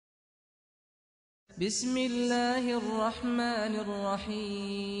بسم الله الرحمن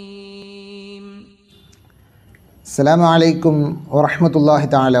الرحيم. السلام عليكم ورحمة الله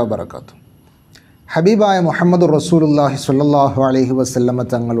تعالى وبركاته. ഹബീബായ മുഹമ്മദ് റസൂലുള്ളാഹി സ്വല്ലല്ലാഹു അലൈഹി വസല്ലമ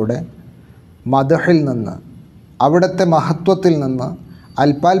തങ്ങളുടെ മദഹിൽ നിന്ന്, അവിടുത്തെ മഹത്വത്തിൽ നിന്ന്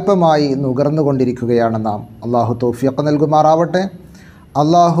അല്പാൽപമായി നുകർന്നുകൊണ്ടിരിക്കുകയാണ് നാം. അള്ളാഹു തൗഫീഖ് നൽകുമാറാവട്ടെ,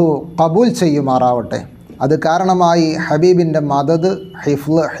 അള്ളാഹു ഖബൂൽ ചെയ്യുമാറാവട്ടെ. അത് കാരണമായി ഹബീബിൻ്റെ മദദ്,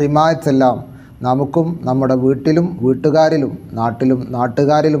 ഹിഫ്ള്, ഹിമായത്തെല്ലാം നമുക്കും നമ്മുടെ വീട്ടിലും വീട്ടുകാരിലും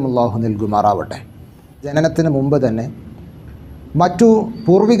നാട്ടുകാരിലും അള്ളാഹു നൽകുമാറാവട്ടെ. ജനനത്തിന് മുമ്പ് തന്നെ മറ്റു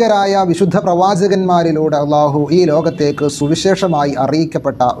പൂർവികരായ വിശുദ്ധ പ്രവാചകന്മാരിലൂടെ അള്ളാഹു ഈ ലോകത്തേക്ക് സുവിശേഷമായി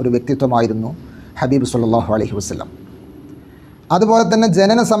അറിയിക്കപ്പെട്ട ഒരു വ്യക്തിത്വമായിരുന്നു ഹബീബ് സല്ലല്ലാഹു അലൈഹി വസല്ലം. അതുപോലെ തന്നെ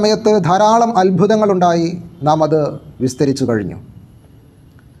ജനന സമയത്ത് ധാരാളം അത്ഭുതങ്ങളുണ്ടായി, നാം അത് വിസ്തരിച്ചു കഴിഞ്ഞു.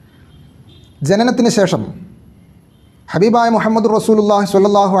 ജനനത്തിന് ശേഷം ഹബീബായ മുഹമ്മദ് റസൂലുള്ളാഹി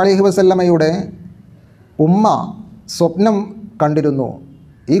സ്വല്ലല്ലാഹു അലൈഹി വസല്ലമയുടെ ഉമ്മ സ്വപ്നം കണ്ടിരുന്നു,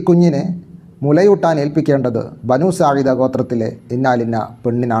 ഈ കുഞ്ഞിനെ മുലയൂട്ടാൻ ഏൽപ്പിക്കേണ്ടത് ബനു സാഇദ ഗോത്രത്തിലെ ഇന്നാലിന്ന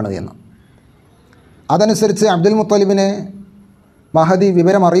പെണ്ണിനാണ് എന്ന്. അതനുസരിച്ച് അബ്ദുൽ മുത്തലിബിനെ മഹദി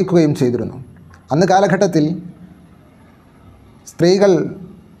വിവരം അറിയിക്കുകയും ചെയ്തിരുന്നു. അന്ന് കാലഘട്ടത്തിൽ സ്ത്രീകൾ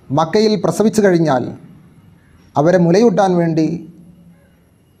മക്കയിൽ പ്രസവിച്ചു കഴിഞ്ഞാൽ അവരെ മുലയൂട്ടാൻ വേണ്ടി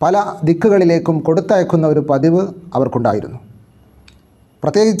പല ദിക്കുകളിലേക്കും കൊടുത്തയക്കുന്ന ഒരു പതിവ് അവർക്കുണ്ടായിരുന്നു.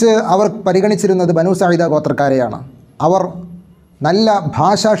 പ്രത്യേകിച്ച് അവർ പരിഗണിച്ചിരുന്നത് ബനു സാഇദ ഗോത്രക്കാരെയാണ്. അവർ നല്ല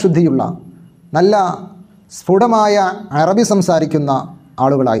ഭാഷാശുദ്ധിയുള്ള, നല്ല സ്ഫുടമായ അറബി സംസാരിക്കുന്ന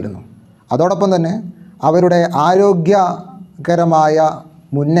ആളുകളായിരുന്നു. അതോടൊപ്പം തന്നെ അവരുടെ ആരോഗ്യകരമായ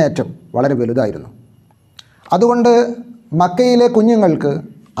മുന്നേറ്റം വളരെ വലുതായിരുന്നു. അതുകൊണ്ട് മക്കയിലെ കുഞ്ഞുങ്ങൾക്ക്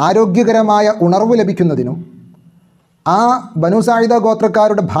ആരോഗ്യകരമായ ഉണർവ് ലഭിക്കുന്നതിനും ആ ബനു സാഇദ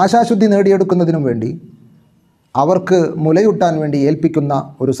ഗോത്രക്കാരുടെ ഭാഷാശുദ്ധി നേടിയെടുക്കുന്നതിനും വേണ്ടി അവർക്ക് മുലയൂട്ടാൻ വേണ്ടി ഏൽപ്പിക്കുന്ന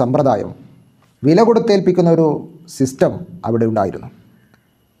ഒരു സമ്പ്രദായം, വില കൊടുത്തേൽപ്പിക്കുന്ന ഒരു സിസ്റ്റം അവിടെ ഉണ്ടായിരുന്നു.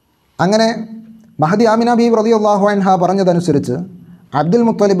 അങ്ങനെ മഹദി ആമിന ബീവി റളിയല്ലാഹു അൻഹ പറഞ്ഞതനുസരിച്ച് അബ്ദുൽ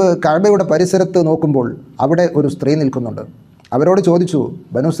മുത്തലിബ് കഅബയുടെ പരിസരത്ത് നോക്കുമ്പോൾ അവിടെ ഒരു സ്ത്രീ നിൽക്കുന്നുണ്ട്. അവരോട് ചോദിച്ചു,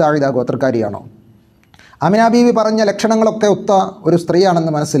 ബനു സാഇദ ഗോത്രക്കാരിയാണോ? ആമിന ബീവി പറഞ്ഞ ലക്ഷണങ്ങളൊക്കെ ഒത്ത ഒരു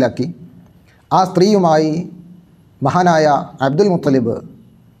സ്ത്രീയാണെന്ന് മനസ്സിലാക്കി ആ സ്ത്രീയുമായി മഹാനായ അബ്ദുൽ മുത്തലിബ്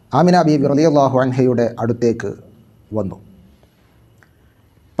ആമിന ബീവി റളിയല്ലാഹു അൻഹയുടെ അടുത്തേക്ക് വന്നു.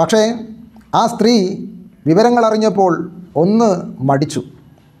 പക്ഷേ ആ സ്ത്രീ വിവരങ്ങൾ അറിഞ്ഞപ്പോൾ ഒന്ന് മടിച്ചു.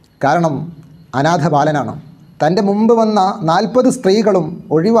 കാരണം അനാഥ ബാലനാണ്. തൻ്റെ മുമ്പ് വന്ന 40 സ്ത്രീകളും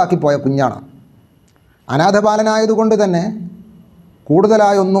ഒഴിവാക്കിപ്പോയ കുഞ്ഞാണ്. അനാഥ ബാലനായതുകൊണ്ട് തന്നെ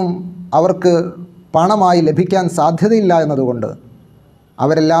കൂടുതലായൊന്നും അവർക്ക് പണമായി ലഭിക്കാൻ സാധ്യതയില്ല എന്നതുകൊണ്ട്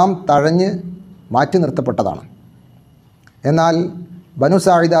അവരെല്ലാം തഴഞ്ഞ് മാറ്റി നിർത്തപ്പെട്ടതാണ്. എന്നാൽ ബനു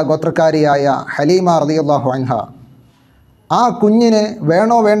സാഇദ ഗോത്രക്കാരിയായ ഹലീമ റളിയല്ലാഹു അൻഹ ആ കുഞ്ഞിനെ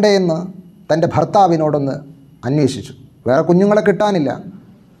വേണോ വേണ്ടേ എന്ന് തൻ്റെ ഭർത്താവിനോടൊന്ന് അന്വേഷിച്ചു. വേറെ കുഞ്ഞുങ്ങളെ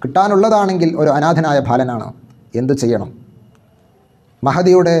കിട്ടാനുള്ളതാണെങ്കിൽ ഒരു അനാഥനായ ബാലനാണ്, എന്തു ചെയ്യണം?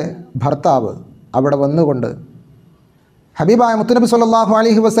 മഹദിയുടെ ഭർത്താവ് അവിടെ വന്നുകൊണ്ട് ഹബീബായ മുത്തുനബി സ്വല്ലല്ലാഹു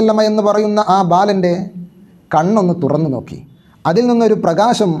അലൈഹി വസല്ലമ എന്ന് പറയുന്ന ആ ബാലൻ്റെ കണ്ണൊന്ന് തുറന്നു നോക്കി. അതിൽ നിന്നൊരു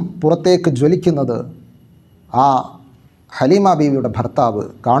പ്രകാശം പുറത്തേക്ക് ജ്വലിക്കുന്നത് ആ ഹലീമ ബീവിയുടെ ഭർത്താവ്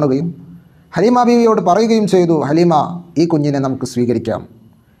കാണുകയും ഹലീമ ബീവിയോട് പറയുകയും ചെയ്തു, ഹലീമ, ഈ കുഞ്ഞിനെ നമുക്ക് സ്വീകരിക്കാം.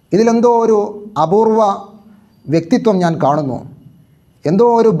 ഇതിലെന്തോ ഒരു അപൂർവ വ്യക്തിത്വം ഞാൻ കാണുന്നു, എന്തോ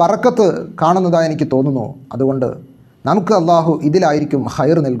ഒരു ബറക്കത്ത് കാണുന്നതായി എനിക്ക് തോന്നുന്നു. അതുകൊണ്ട് നമുക്ക് അള്ളാഹു ഇതിലായിരിക്കും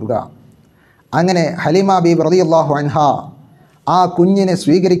ഖൈർ നൽകുക. അങ്ങനെ ഹലീമ ബീവി റളിയല്ലാഹു അൻഹ ആ കുഞ്ഞിനെ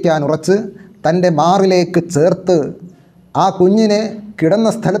സ്വീകരിക്കാൻ ഉറച്ച് തൻ്റെ മാറിലേക്ക് ചേർത്ത് ആ കുഞ്ഞിനെ കിടന്ന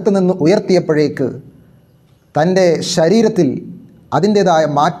സ്ഥലത്ത് നിന്ന് ഉയർത്തിയപ്പോഴേക്ക് തൻ്റെ ശരീരത്തിൽ അതിൻ്റേതായ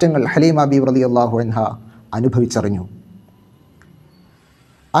മാറ്റങ്ങൾ ഹലീമ ബീവി റളിയല്ലാഹു അൻഹ അനുഭവിച്ചറിഞ്ഞു.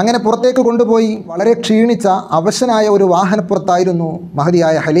 അങ്ങനെ പുറത്തേക്ക് കൊണ്ടുപോയി വളരെ ക്ഷീണിച്ച അവശനായ ഒരു വാഹനപ്പുറത്തായിരുന്നു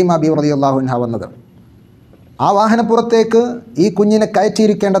മഹദിയായ ഹലീമ ബീവി റളിയല്ലാഹു അൻഹ വന്നത്. ആ വാഹനപ്പുറത്തേക്ക് ഈ കുഞ്ഞിനെ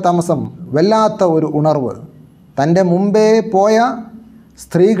കയറ്റിയിരിക്കേണ്ട താമസം വല്ലാത്ത ഒരു ഉണർവ്. തൻ്റെ മുമ്പേ പോയ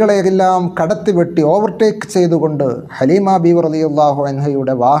സ്ത്രീകളെയെല്ലാം കടത്തിവെട്ടി ഓവർടേക്ക് ചെയ്തുകൊണ്ട് ഹലീമ ബീവി റളിയല്ലാഹു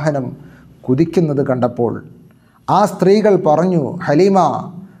അൻഹയുടെ വാഹനം കുതിക്കുന്നത് കണ്ടപ്പോൾ ആ സ്ത്രീകൾ പറഞ്ഞു, ഹലീമ,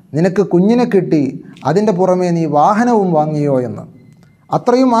 നിനക്ക് കുഞ്ഞിനെ കിട്ടി, അതിൻ്റെ പുറമേ നീ വാഹനവും വാങ്ങിയോ എന്ന്.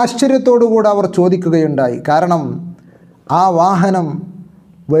 അത്രയും ആശ്ചര്യത്തോടുകൂടി അവർ ചോദിക്കുകയുണ്ടായി. കാരണം ആ വാഹനം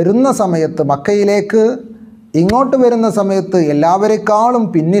വരുന്ന സമയത്ത്, മക്കയിലേക്ക് ഇങ്ങോട്ട് വരുന്ന സമയത്ത് എല്ലാവരെക്കാളും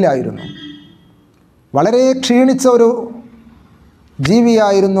പിന്നിലായിരുന്നു. വളരെ ക്ഷീണിച്ച ഒരു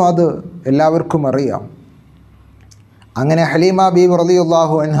ജീവിയായിരുന്നു അത്, എല്ലാവർക്കും അറിയാം. അങ്ങനെ ഹലീമ ബീവി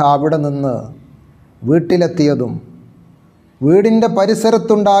റളിയല്ലാഹു അൻഹ അവിടെ നിന്ന് വീട്ടിലെത്തിയതും വീടിൻ്റെ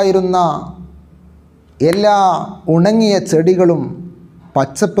പരിസരത്തുണ്ടായിരുന്ന എല്ലാ ഉണങ്ങിയ ചെടികളും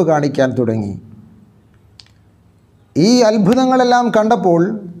പച്ചപ്പ് കാണിക്കാൻ തുടങ്ങി. ഈ അത്ഭുതങ്ങളെല്ലാം കണ്ടപ്പോൾ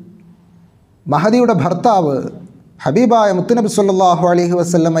മഹദിയുടെ ഭർത്താവ് ഹബീബായ മുത്തുനബി സല്ലല്ലാഹു അലൈഹി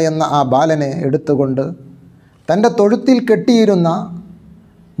വസല്ലമ എന്ന ആ ബാലനെ എടുത്തുകൊണ്ട് തൻ്റെ തൊഴുത്തിൽ കെട്ടിയിരുന്ന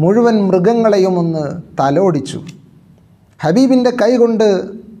മുഴുവൻ മൃഗങ്ങളെയും ഒന്ന് തലോടിച്ചു. ഹബീബിൻ്റെ കൈകൊണ്ട്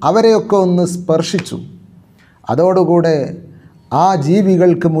അവരെയൊക്കെ ഒന്ന് സ്പർശിച്ചു. അതോടുകൂടെ ആ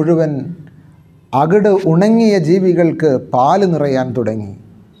ജീവികൾക്ക് മുഴുവൻ, അകിട് ഉണങ്ങിയ ജീവികൾക്ക് പാല് നിറയാൻ തുടങ്ങി.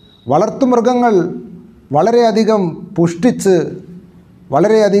 വളർത്തുമൃഗങ്ങൾ വളരെയധികം പുഷ്ടിച്ച്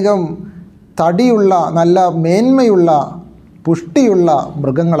വളരെയധികം തടിയുള്ള നല്ല മേന്മയുള്ള പുഷ്ടിയുള്ള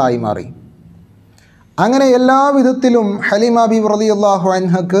മൃഗങ്ങളായി മാറി. അങ്ങനെ എല്ലാവിധത്തിലും ഹലീമ ബീവി റളിയല്ലാഹു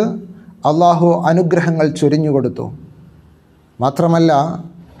അൻഹക്ക് അള്ളാഹു അനുഗ്രഹങ്ങൾ ചൊരിഞ്ഞു കൊടുത്തു. മാത്രമല്ല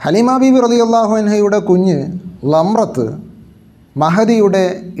ഹലീമ ബീവി റളിയല്ലാഹു അൻഹയുടെ കുഞ്ഞ് ലംറത്ത് മഹദിയുടെ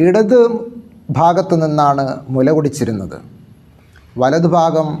ഇടത് ഭാഗത്ത് നിന്നാണ് മുലകുടിച്ചിരുന്നത്.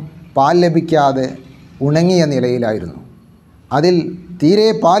 വലതുഭാഗം പാൽ ലഭിക്കാതെ ഉണങ്ങിയ നിലയിലായിരുന്നു. അതിൽ തീരെ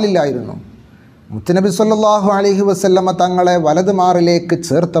പാലില്ലായിരുന്നു. മുത്തുനബി സല്ലല്ലാഹു അലൈഹി വസല്ലമ തങ്ങളെ വലത് മാറിലേക്ക്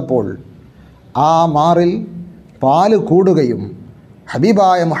ചേർത്തപ്പോൾ ആ മാറിൽ പാല് കൂടുകയും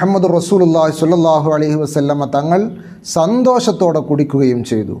ഹബീബായ മുഹമ്മദ് റസൂലുള്ളാഹി സ്വല്ലല്ലാഹു അലൈഹി വസല്ലമ തങ്ങൾ സന്തോഷത്തോടെ കുടിക്കുകയും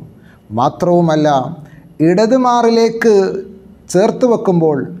ചെയ്തു. മാത്രവുമല്ല, ഇടത് മാറിലേക്ക് ചേർത്ത്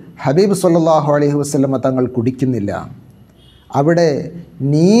വെക്കുമ്പോൾ ഹബീബ് സ്വല്ലല്ലാഹു അലൈഹി വസല്ലമ തങ്ങൾ കുടിക്കുന്നില്ല. അവിടെ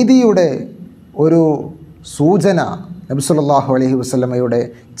നീതിയുടെ ഒരു സൂചന നബി സല്ലല്ലാഹു അലൈഹി വസല്ലമയുടെ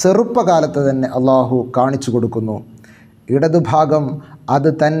ചെറുപ്പകാലത്ത് തന്നെ അള്ളാഹു കാണിച്ചു കൊടുക്കുന്നു. ഇടതുഭാഗം അത്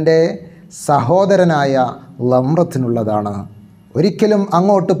തൻ്റെ സഹോദരനായ ലംറത്തിനുള്ളതാണ്. ഒരിക്കലും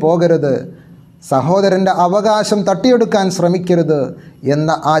അങ്ങോട്ട് പോകരുത്, സഹോദരൻ്റെ അവകാശം തട്ടിയെടുക്കാൻ ശ്രമിക്കരുത്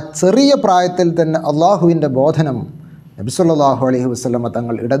എന്ന ആ ചെറിയ പ്രായത്തിൽ തന്നെ അള്ളാഹുവിൻ്റെ ബോധനം നബി സല്ലല്ലാഹു അലൈഹി വസല്ലമ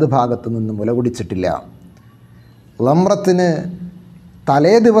തങ്ങൾ ഇടതുഭാഗത്ത് നിന്ന് മുലകുടിച്ചിട്ടില്ല. ലംറത്തിന്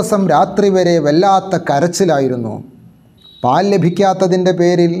തലേ ദിവസം രാത്രി വരെ വല്ലാത്ത കരച്ചിലായിരുന്നു. പാൽ ലഭിക്കാത്തതിൻ്റെ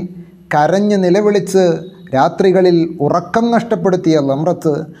പേരിൽ കരഞ്ഞ് നിലവിളിച്ച് രാത്രികളിൽ ഉറക്കം നഷ്ടപ്പെടുത്തിയ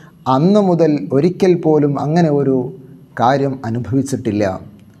ലംറത്ത് അന്നു മുതൽ ഒരിക്കൽ പോലും അങ്ങനെ ഒരു കാര്യം അനുഭവിച്ചിട്ടില്ല.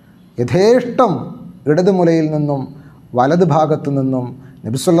 യഥേഷ്ടം ഇടതുമുലയിൽ നിന്നും വലതു ഭാഗത്തു നിന്നും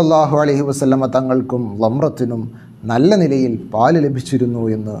നബി സല്ലല്ലാഹു അലൈഹി വസല്ലമ തങ്ങൾക്കും ലംറത്തിനും നല്ല നിലയിൽ പാല് ലഭിച്ചിരുന്നു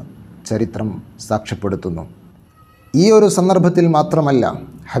എന്ന് ചരിത്രം സാക്ഷ്യപ്പെടുത്തുന്നു. ഈ ഒരു സന്ദർഭത്തിൽ മാത്രമല്ല,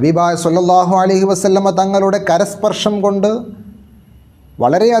 ഹബീബായ സല്ലല്ലാഹു അലൈഹി വസല്ലമ തങ്ങളുടെ കരസ്പർശം കൊണ്ട്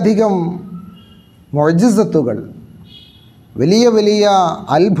വളരെയധികം മുഅ്ജിസത്തുകൾ, വലിയ വലിയ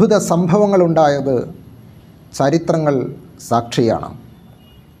അത്ഭുത സംഭവങ്ങളുണ്ടായത് ചരിത്രങ്ങൾ സാക്ഷിയാണ്.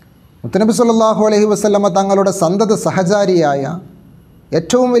 മുത്തുനബി സല്ലല്ലാഹു അലൈഹി വസല്ലമ തങ്ങളുടെ സന്തത സഹചാരിയായ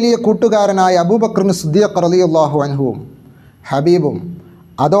ഏറ്റവും വലിയ കൂട്ടുകാരനായ അബൂബക്കർ സിദ്ദീഖ് റളിയല്ലാഹു അൻഹുവും ഹബീബും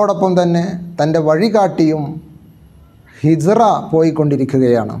അതോടൊപ്പം തന്നെ തൻ്റെ വഴികാട്ടിയും ഹിജ്റ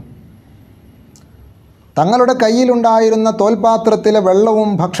പോയിക്കൊണ്ടിരിക്കുകയാണ്. തങ്ങളുടെ കയ്യിലുണ്ടായിരുന്ന തോൽപാത്രത്തിലെ വെള്ളവും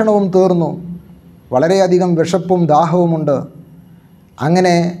ഭക്ഷണവും തീർന്നു. വളരെയധികം വിശപ്പും ദാഹവുമുണ്ട്.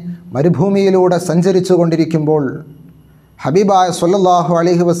 അങ്ങനെ മരുഭൂമിയിലൂടെ സഞ്ചരിച്ചു കൊണ്ടിരിക്കുമ്പോൾ ഹബീബായ സല്ലല്ലാഹു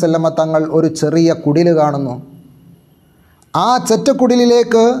അലൈഹി വസല്ലമ തങ്ങൾ ഒരു ചെറിയ കുടില് കാണുന്നു. ആ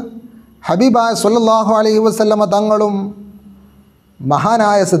ചെറ്റക്കുടിലിലേക്ക് ഹബീബായ സല്ലല്ലാഹു അലൈഹി വസല്ലമ തങ്ങളും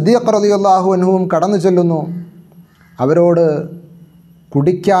മഹാനായ സിദ്ദീഖ് റളിയല്ലാഹു അൻഹുവും കടന്നു ചെല്ലുന്നു. അവരോട്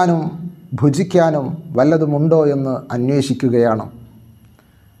കുടിക്കാനും ഭുജിക്കാനും വല്ലതുമുണ്ടോ എന്ന് അന്വേഷിക്കുകയാണ്.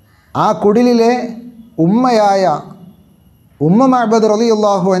 ആ കുടിലിലെ ഉമ്മയായ ഉമ്മ മഅബദ്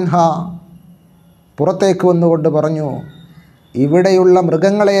റളിയല്ലാഹു അൻഹ പുറത്തേക്ക് വന്നുകൊണ്ട് പറഞ്ഞു, ഇവിടെയുള്ള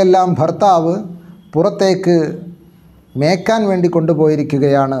മൃഗങ്ങളെയെല്ലാം ഭർത്താവ് പുറത്തേക്ക് മേക്കാൻ വേണ്ടി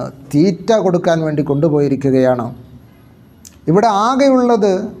കൊണ്ടുപോയിരിക്കുകയാണ്, തീറ്റ കൊടുക്കാൻ വേണ്ടി കൊണ്ടുപോയിരിക്കുകയാണ്. ഇവിടെ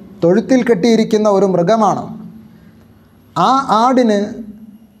ആകെയുള്ളത് തൊഴുത്തിൽ കെട്ടിയിരിക്കുന്ന ഒരു മൃഗമാണ്. ആ ആടിന്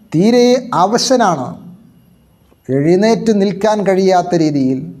തീരെ അവശനാണ്. എഴുന്നേറ്റ് നിൽക്കാൻ കഴിയാത്ത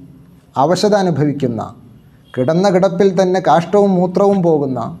രീതിയിൽ അവശത അനുഭവിക്കുന്ന, കിടന്ന കിടപ്പിൽ തന്നെ കാഷ്ടവും മൂത്രവും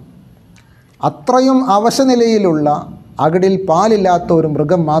പോകുന്ന, അത്രയും അവശനിലയിലുള്ള, അകിടിൽ പാലില്ലാത്ത ഒരു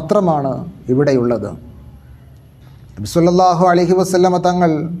മൃഗം മാത്രമാണ് ഇവിടെയുള്ളത്. നബി സല്ലല്ലാഹു അലൈഹി വസല്ലമ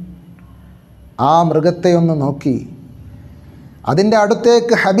തങ്ങൾ ആ മൃഗത്തെ ഒന്ന് നോക്കി. അതിൻ്റെ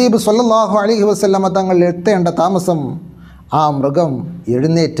അടുത്തേക്ക് ഹബീബ് സല്ലല്ലാഹു അലൈഹി വസല്ലമ തങ്ങൾ എത്തേണ്ട താമസം ആ മൃഗം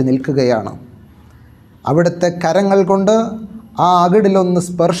എഴുന്നേറ്റ് നിൽക്കുകയാണ്. അവിടുത്തെ കരങ്ങൾ കൊണ്ട് ആ അകിടിലൊന്ന്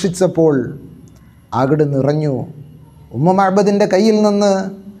സ്പർശിച്ചപ്പോൾ അകിട് നിറഞ്ഞു. ഉമ്മ മഅബദിൻ്റെ കയ്യിൽ നിന്ന്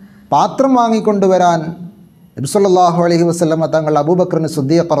പാത്രം വാങ്ങിക്കൊണ്ടുവരാൻ നബി സല്ലല്ലാഹു അലൈഹി വസല്ലമ തങ്ങൾ അബൂബക്കർ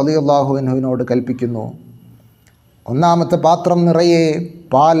സിദ്ദീഖ് റളിയല്ലാഹു അൻഹുവിനോട് കൽപ്പിക്കുന്നു. ഒന്നാമത്തെ പാത്രം നിറയെ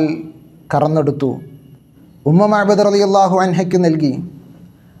പാൽ കറന്നെടുത്തു. ഉമ്മ മഅബദ് റളിയല്ലാഹു അൻഹയ്ക്ക് നൽകി.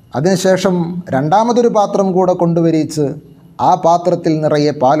 അതിനുശേഷം രണ്ടാമതൊരു പാത്രം കൂടെ കൊണ്ടുവരിച്ച് ആ പാത്രത്തിൽ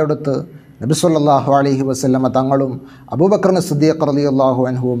നിറയെ പാലെടുത്ത് നബി സല്ലല്ലാഹു അലൈഹി വസല്ലമ തങ്ങളും അബൂബക്കർ സിദ്ദീഖ് റളിയല്ലാഹു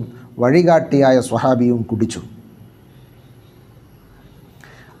അൻഹുവും വഴികാട്ടിയായ സ്വഹാബിയും കുടിച്ചു.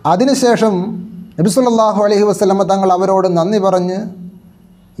 അതിനുശേഷം നബി സല്ലല്ലാഹു അലൈഹി വസല്ലമ തങ്ങൾ അവരോട് നന്ദി പറഞ്ഞ്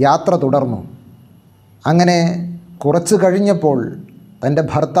യാത്ര തുടർന്നു. അങ്ങനെ കുറച്ച് കഴിഞ്ഞപ്പോൾ തൻ്റെ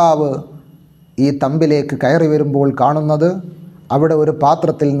ഭർത്താവ് ഈ തമ്പിലേക്ക് കയറി വരുമ്പോൾ കാണുന്നത് അവിടെ ഒരു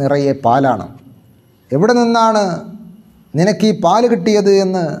പാത്രത്തിൽ നിറയെ പാലാണ്. എവിടെ നിന്നാണ് നിനക്ക് ഈ പാല് കിട്ടിയത്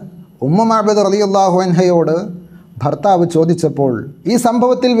എന്ന് ഉമ്മ മഅബദ് റളിയല്ലാഹു അൻഹയോട് ഭർത്താവ് ചോദിച്ചപ്പോൾ ഈ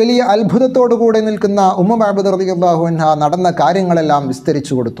സംഭവത്തിൽ വലിയ അത്ഭുതത്തോടു കൂടെ നിൽക്കുന്ന ഉമ്മ മഅബദ് റളിയല്ലാഹു അൻഹ നടന്ന കാര്യങ്ങളെല്ലാം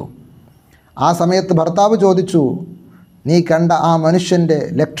വിസ്തരിച്ചു കൊടുത്തു. ആ സമയത്ത് ഭർത്താവ് ചോദിച്ചു, നീ കണ്ട ആ മനുഷ്യൻ്റെ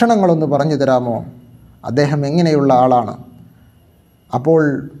ലക്ഷണങ്ങളൊന്ന് പറഞ്ഞു തരാമോ? അദ്ദേഹം എങ്ങനെയുള്ള ആളാണ്? അപ്പോൾ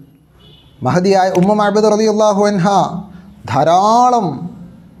മഹദിയായ ഉമ്മ മഅബദ് റളിയല്ലാഹു അൻഹ ധാരാളം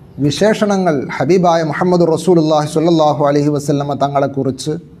വിശേഷണങ്ങൾ ഹബീബായ മുഹമ്മദ് റസൂലുള്ളാഹി സ്വല്ലല്ലാഹു അലൈഹി വസല്ലമ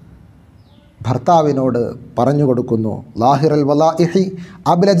തങ്ങളെക്കുറിച്ച് ഭർത്താവിനോട് പറഞ്ഞു കൊടുക്കുന്നു. ലാഹിറൽ വലാഇഹി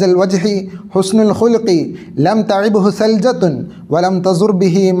അബ്ലജൽ വജ്ഹി ഹുസ്നുൽ ഖുൽഖി ലം തഇബ്ഹു സൽജത്തുൻ വലം തസുർ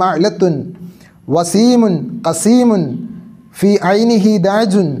ബിഹി മഅലത്തുൻ വസീമുൻ ഖസീമുൻ ഫി ഐനിഹി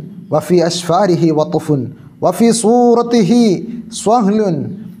ദഅജുൻ വഫി അശ്ഫാരിഹി വത്ഫുൻ വഫി സൂറത്തിഹി സ്വഹ്ലുൻ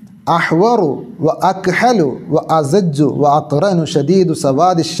അഹ്വറു വ അക്ഹലു വ അസജ്ജു വ അഖ്റനു ഷദീദു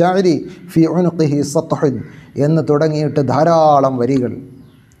സവാദി ശഅരി ഫി ഉനുഖിഹി സത്ഹുൻ എന്ന് തുടങ്ങിയിട്ട് ധാരാളം വരികൾ.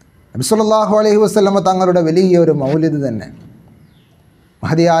 നബി സല്ലല്ലാഹു അലൈഹി വസല്ലമ തങ്ങളുടെ വലിയൊരു മൗലിദ് തന്നെ.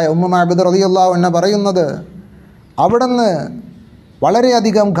 മഹദിയായ ഉമ്മ മഅബദ് റളിയല്ലാഹു അൻഹ പറയുന്നത്, അവിടുന്ന്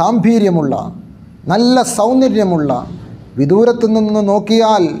വളരെയധികം ഗാംഭീര്യമുള്ള നല്ല സൗന്ദര്യമുള്ള, വിദൂരത്തു നിന്ന്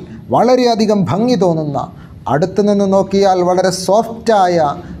നോക്കിയാൽ വളരെയധികം ഭംഗി തോന്നുന്ന, അടുത്തു നിന്ന് നോക്കിയാൽ വളരെ സോഫ്റ്റായ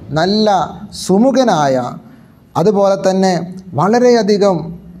നല്ല സുമുഖനായ, അതുപോലെ തന്നെ വളരെയധികം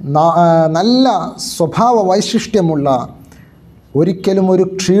നല്ല സ്വഭാവ വൈശിഷ്ട്യമുള്ള, ഒരിക്കലും ഒരു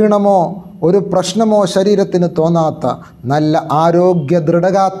ക്ഷീണമോ ഒരു പ്രശ്നമോ ശരീരത്തിന് തോന്നാത്ത നല്ല ആരോഗ്യ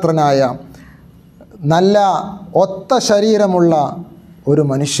ദൃഢഗാത്രനായ നല്ല ഒത്ത ശരീരമുള്ള ഒരു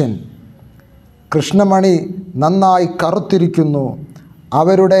മനുഷ്യൻ. കൃഷ്ണമണി നന്നായി കറുത്തിരിക്കുന്നു.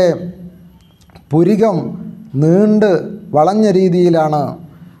 അവരുടെ പുരികം നീണ്ട് വളഞ്ഞ രീതിയിലാണ്.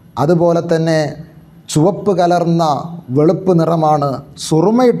 അതുപോലെ തന്നെ ചുവപ്പ് കലർന്ന വെളുപ്പ് നിറമാണ്.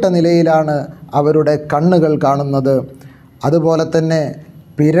 സുറുമയിട്ട നിലയിലാണ് അവരുടെ കണ്ണുകൾ കാണുന്നത്. അതുപോലെ തന്നെ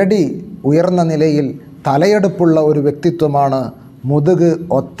പിരടി ഉയർന്ന നിലയിൽ തലയെടുപ്പുള്ള ഒരു വ്യക്തിത്വമാണ്. മുതുക്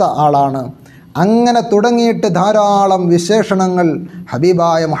ഒത്ത ആളാണ്. അങ്ങനെ തുടങ്ങിയിട്ട് ധാരാളം വിശേഷണങ്ങൾ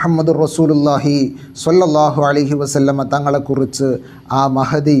ഹബീബായ മുഹമ്മദ് റസൂലുള്ളാഹി സ്വല്ലല്ലാഹു അലൈഹി വസല്ലമ തങ്ങളെക്കുറിച്ച് ആ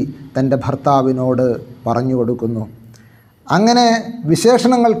മഹദി തൻ്റെ ഭർത്താവിനോട് പറഞ്ഞു കൊടുക്കുന്നു. അങ്ങനെ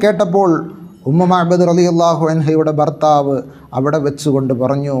വിശേഷണങ്ങൾ കേട്ടപ്പോൾ ഉമ്മ മഅബദ് റളിയല്ലാഹു അൻഹയുടെ ഭർത്താവ് അവിടെ വെച്ചുകൊണ്ട്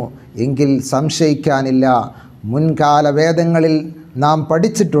പറഞ്ഞു, എങ്കിൽ സംശയിക്കാനില്ല, മുൻകാല വേദങ്ങളിൽ നാം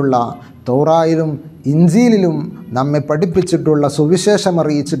പഠിച്ചിട്ടുള്ള, തൗറായിലും ഇഞ്ചീലിലും നമ്മെ പഠിപ്പിച്ചിട്ടുള്ള,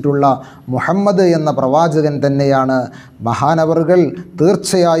 സുവിശേഷമറിയിച്ചിട്ടുള്ള മുഹമ്മദ് എന്ന പ്രവാചകൻ തന്നെയാണ്. മഹാനവറുകൾ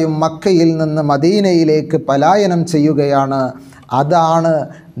തീർച്ചയായും മക്കയിൽ നിന്ന് മദീനയിലേക്ക് പലായനം ചെയ്യുകയാണ്. അതാണ്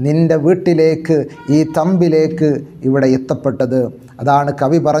നിൻ്റെ വീട്ടിലേക്ക്, ഈ തമ്പിലേക്ക് ഇവിടെ എത്തപ്പെട്ടത്. അതാണ്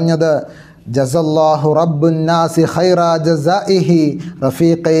കവി പറഞ്ഞത്, ജസല്ലാഹു റബ്ബുൻ നാസി ഖൈറ ജസാഇഹി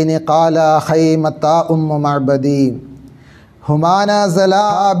റഫീഖൈനി ഖാല ഖൈമത ഉമ്മു മഅബദി ഹുമാന സലാ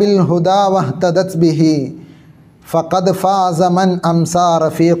ബിൽ ഹുദാ വഹ്തദത് ബിഹി ഫഖദ് ഫാസ മൻ അംസാ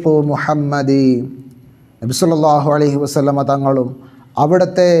റഫീഖു മുഹമ്മദി. നബി സല്ലല്ലാഹു അലൈഹി വസല്ലമ തങ്ങളും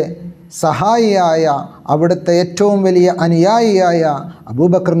അവിടുത്തെ സഹായിയായ, അവിടുത്തെ ഏറ്റവും വലിയ അനുയായിയായ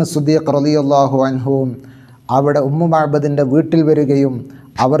അബൂബക്കർ സിദ്ദീഖ് റളിയല്ലാഹു അൻഹുവും അവിടെ ഉമ്മു മഅബദിൻ്റെ വീട്ടിൽ വരികയും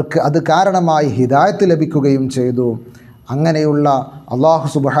അവർക്ക് അത് കാരണമായി ഹിദായത്ത് ലഭിക്കുകയും ചെയ്തു. അങ്ങനെയുള്ള അല്ലാഹു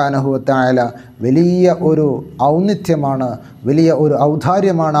സുബ്ഹാനഹു വ തആല വലിയ ഒരു ഔന്നിത്യമാണ്, വലിയ ഒരു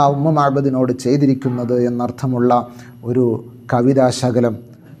ഔദാര്യമാണ് ആ ഉമ്മ മഅബദിനോട് ചെയ്തിരിക്കുന്നത് എന്നർത്ഥമുള്ള ഒരു കവിതാശകലം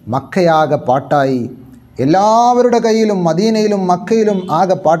മക്കയാകെ പാട്ടായി. എല്ലാവരുടെ കയ്യിലും മദീനയിലും മക്കയിലും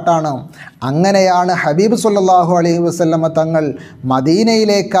ആകെ പാട്ടാണ്. അങ്ങനെയാണ് ഹബീബ് സല്ലല്ലാഹു അലൈഹി വസല്ലമ തങ്ങൾ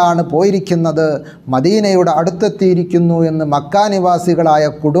മദീനയിലേക്കാണ് പോയിരിക്കുന്നത്, മദീനയുടെ അടുത്തെത്തിയിരിക്കുന്നു എന്ന് മക്ക നിവാസികളായ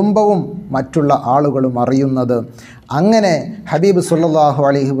കുടുംബവും മറ്റുള്ള ആളുകളും അറിയുന്നത്. അങ്ങനെ ഹബീബ് സല്ലല്ലാഹു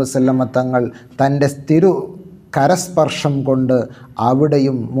അലൈഹി വസല്ലമ തങ്ങൾ തൻ്റെ കരസ്പർശം കൊണ്ട്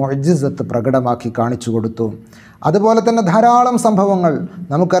അവിടെയും മുഅ്ജിസത്ത് പ്രകടമാക്കി കാണിച്ചു കൊടുത്തു. അതുപോലെ തന്നെ ധാരാളം സംഭവങ്ങൾ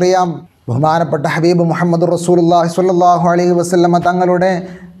നമുക്കറിയാം. ബഹുമാനപ്പെട്ട ഹബീബ് മുഹമ്മദ് റസൂലുള്ളാഹി സ്വല്ലല്ലാഹു അലൈഹി വസല്ലമ തങ്ങളുടെ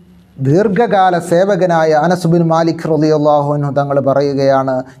ദീർഘകാല സേവകനായ അനസ് ബിൻ മാലിക് റളിയല്ലാഹു അൻഹു തങ്ങൾ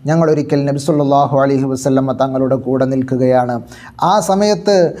പറയുകയാണ്, ഞങ്ങളൊരിക്കൽ നബി സല്ലല്ലാഹു അലൈഹി വസല്ലമ തങ്ങളുടെ കൂടെ നിൽക്കുകയാണ്. ആ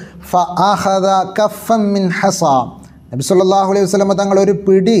സമയത്ത് ഫഅഖദ കഫൻ മിൻ ഹസ, നബി സല്ലല്ലാഹു അലൈഹി വസല്ലമ തങ്ങൾ ഒരു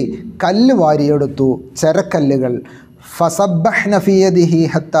പിടി കല്ല് വാരിയെടുത്തു, ചരക്കല്ലുകൾ. ഫസബ്ബഹ്ന ഫീ യദിഹി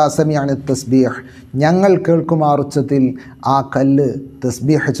ഹത്താ സമിഅന തസ്ബീഹ്. ഞങ്ങൾ കേൾക്കുമാറുച്ചത്തിൽ ആ കല്ല്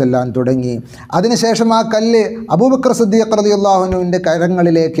തസ്ബീഹ് ചൊല്ലാൻ തുടങ്ങി. അതിനുശേഷം ആ കല്ല് അബൂബക്കർ സിദ്ദീഖ് റളിയല്ലാഹു അൻഹുവിൻ്റെ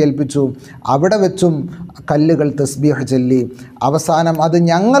കരങ്ങളിലേക്ക് ഏൽപ്പിച്ചു. അവിടെ വെച്ചും കല്ലുകൾ തസ്ബീഹ് ചൊല്ലി. അവസാനം അത്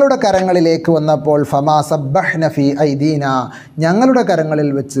ഞങ്ങളുടെ കരങ്ങളിലേക്ക് വന്നപ്പോൾ ഫമാ സബ്ബഹ്ന ഫീ ഐദീന, ഞങ്ങളുടെ കരങ്ങളിൽ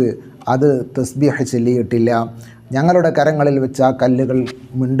വെച്ച് അത് തസ്ബീഹ് ചൊല്ലിയിട്ടില്ല. ഞങ്ങളുടെ കരങ്ങളിൽ വെച്ച് ആ കല്ലുകൾ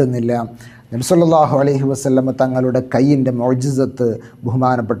മിണ്ടുന്നില്ല. നബി സല്ലല്ലാഹു അലൈഹി വസല്ലമ തങ്ങളുടെ കയ്യിൻ്റെ മുഅ്ജിസത്ത്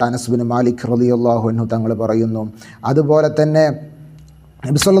ബഹുമാനപ്പെട്ട അനസ് ബിൻ മാലിക് റളിയല്ലാഹു അൻഹു തങ്ങൾ പറയുന്നു. അതുപോലെ തന്നെ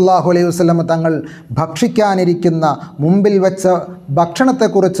നബി സല്ലല്ലാഹു അലൈഹി വസല്ലമ തങ്ങൾ ഭക്ഷിക്കാനിരിക്കുന്ന മുമ്പിൽ വെച്ച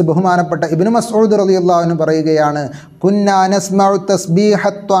ഭക്ഷണത്തെക്കുറിച്ച് ബഹുമാനപ്പെട്ട ഇബ്നു മസ്ഊദ് റളിയല്ലാഹു അൻഹു പറയുകയാണ്, കുന്നാ നസ്മഉ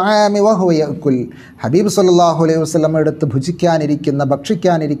തസ്ബീഹത്ത് ത്വആമി വഹുവ യഅകുൽ. ഹബീബ് സല്ലല്ലാഹു അലൈഹി വസല്ലമ എടുത്ത്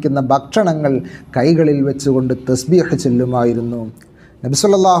ഭക്ഷിക്കാനിരിക്കുന്ന ഭക്ഷണങ്ങൾ കൈകളിൽ വെച്ചുകൊണ്ട് തസ്ബീഹ് ചൊല്ലുമായിരുന്നു. നബി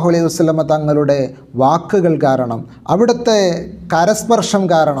സല്ലല്ലാഹു അലൈഹി വസല്ലമ തങ്ങളുടെ വാക്കുകൾ കാരണം, അവിടുത്തെ കരസ്പർശം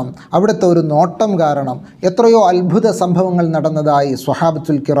കാരണം, അവിടുത്തെ ഒരു നോട്ടം കാരണം എത്രയോ അത്ഭുത സംഭവങ്ങൾ നടന്നതായി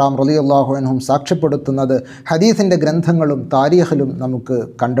സ്വഹാബത്തുൽ കിറാം റളിയല്ലാഹു അൻഹും സാക്ഷ്യപ്പെടുത്തുന്നത് ഹദീസിൻ്റെ ഗ്രന്ഥങ്ങളും താരീഖിലും നമുക്ക്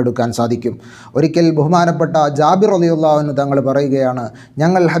കണ്ടെടുക്കാൻ സാധിക്കും. ഒരിക്കൽ ബഹുമാനപ്പെട്ട ജാബിർ റളിയല്ലാഹു അൻഹു തങ്ങൾ പറയുകയാണ്,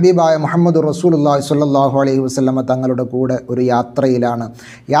 ഞങ്ങൾ ഹബീബായ മുഹമ്മദ് റസൂലുള്ളാഹി സ്വല്ലല്ലാഹു അലൈഹി വസല്ലമ തങ്ങളുടെ കൂടെ ഒരു യാത്രയിലാണ്.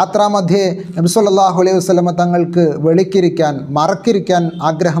 യാത്രാമധ്യേ നബി സല്ലല്ലാഹു അലൈഹി വസല്ലമ തങ്ങൾക്ക് വെളിക്കിരിക്കാൻ മറക്കിരിക്കാൻ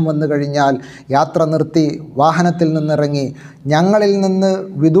ആഗ്രഹം വന്നു കഴിഞ്ഞാൽ യാത്ര നിർത്തി വാഹനത്തിൽ നിന്നിറങ്ങി ഞങ്ങളിൽ നിന്ന്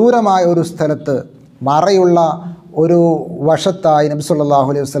വിദൂരമായ ഒരു സ്ഥലത്ത് മറയുള്ള ഒരു വശത്തായി നബി സല്ലല്ലാഹു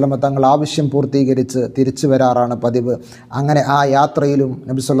അലൈഹി വസല്ലമ തങ്ങൾ ആവശ്യം പൂർത്തീകരിച്ച് തിരിച്ചു വരാറാണ് പതിവ്. അങ്ങനെ ആ യാത്രയിലും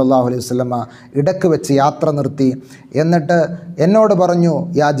നബി സല്ലല്ലാഹു അലൈഹി വസല്ലമ ഇടക്ക് വെച്ച് യാത്ര നിർത്തി. എന്നിട്ട് എന്നോട് പറഞ്ഞു,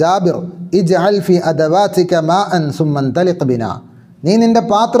 യാ ജാബിർ ഇജ്അൽ ഫി അദവാതിക മാഅൻ സുമ്മ തലിഖ് ബിനാ, നീ നിൻ്റെ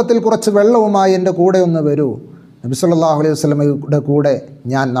പാത്രത്തിൽ കുറച്ച് വെള്ളവുമായി എൻ്റെ കൂടെ ഒന്ന് വരൂ. നബി സല്ലല്ലാഹു അലൈഹി വസല്ലമയുടെ കൂടെ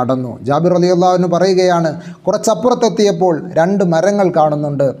ഞാൻ നടന്നു. ജാബിർ റളിയല്ലാഹു അൻഹു പറയുകയാണ്, കുറച്ചപ്പുറത്തെത്തിയപ്പോൾ 2 മരങ്ങൾ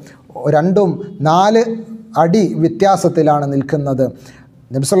കാണുന്നുണ്ട്. രണ്ടും 4 അടി വ്യത്യാസത്തിലാണ് നിൽക്കുന്നത്.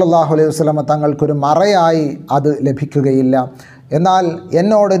 നബി സല്ലല്ലാഹു അലൈഹി വസല്ലമ തങ്ങൾക്കൊരു മറയായി അത് ലഭിക്കുകയില്ല. എന്നാൽ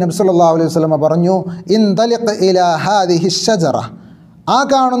എന്നോട് നബി സല്ലല്ലാഹു അലൈഹി വസല്ലമ പറഞ്ഞു, ഇൻതലിഖ് ഇലാ ഹാദിഹി ഷജറ, ആ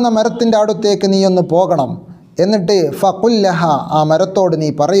കാണുന്ന മരത്തിൻ്റെ അടുത്തേക്ക് നീ ഒന്ന് പോകണം. എന്നിട്ട് ഫഖുല്ലഹ, ആ മരത്തോട് നീ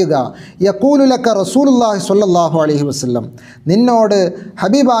പറയുക, യഖൂലു ലക റസൂലുള്ളാഹി സ്വല്ലല്ലാഹു അലൈഹി വസല്ലം, നിന്നോട്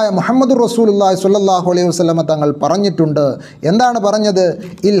ഹബീബായ മുഹമ്മദുർ റസൂലുള്ളാഹി സ്വല്ലല്ലാഹു അലൈഹി വസല്ലമ തങ്ങൾ പറഞ്ഞിട്ടുണ്ട്. എന്താണ് പറഞ്ഞത്?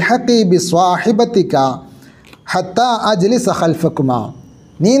 ഇൽഹഖി ബി സ്വാഹിബതിക ഹത്താ അജ്ലിസ ഖൽഫകുമാ,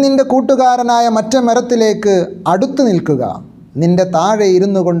 നീ നിൻ്റെ കൂട്ടുകാരനായ മറ്റേ മരത്തിലേക്ക് അടുത്ത് നിൽക്കുക. നിൻ്റെ താഴെ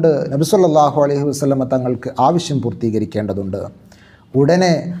ഇരുന്നു കൊണ്ട് നബി സല്ലല്ലാഹു അലൈഹി വസല്ലമ തങ്ങൾക്ക് ആവശ്യം പൂർത്തീകരിക്കേണ്ടതുണ്ട്.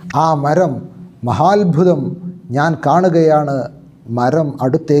 ഉടനെ ആ മരം, മഹാത്ഭുതം, ഞാൻ കാണുകയാണ്, മരം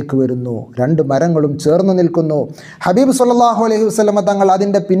അടുത്തേക്ക് വരുന്നു. 2 മരങ്ങളും ചേർന്ന് നിൽക്കുന്നു. ഹബീബ് സല്ലല്ലാഹു അലൈഹി വസല്ലമ തങ്ങൾ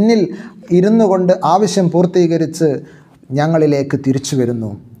അതിൻ്റെ പിന്നിൽ ഇരുന്നു കൊണ്ട് ആവശ്യം പൂർത്തീകരിച്ച് ഞങ്ങളിലേക്ക് തിരിച്ചു വരുന്നു.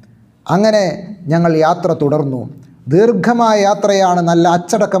 അങ്ങനെ ഞങ്ങൾ യാത്ര തുടർന്നു. ദീർഘമായ യാത്രയാണ്, നല്ല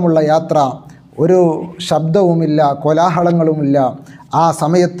അച്ചടക്കമുള്ള യാത്ര, ഒരു ശബ്ദവുമില്ല, കോലാഹലങ്ങളുമില്ല. ആ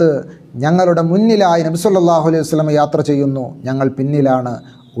സമയത്ത് ഞങ്ങളുടെ മുന്നിലായി നബി സല്ലല്ലാഹു അലൈഹി വസല്ലമ യാത്ര ചെയ്യുന്നു, ഞങ്ങൾ പിന്നിലാണ്.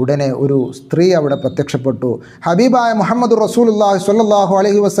 ഉടനെ ഒരു സ്ത്രീ അവിടെ പ്രത്യക്ഷപ്പെട്ടു. ഹബീബായ മുഹമ്മദ് റസൂലുള്ളാഹി സ്വല്ലല്ലാഹു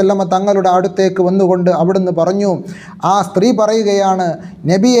അലൈഹി വസല്ലമ തങ്ങളുടെ അടുത്തേക്ക് വന്നുകൊണ്ട് അവിടുന്ന് പറഞ്ഞു, ആ സ്ത്രീ പറയുകയാണ്,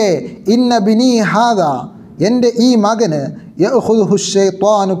 നബിയെ, ഇന്ന ബിനി ഹാദ, എൻ്റെ ഈ മകന് യഖുദുഹു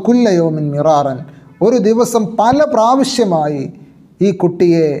ശൈത്വാനു കുല്ല യൗമിൻ മിറാറൻ, ഒരു ദിവസം പല പ്രാവശ്യമായി ഈ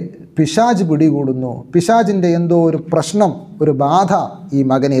കുട്ടിയെ പിശാച് പിടികൂടുന്നു. പിശാചിൻ്റെ എന്തോ ഒരു പ്രശ്നം, ഒരു ബാധ ഈ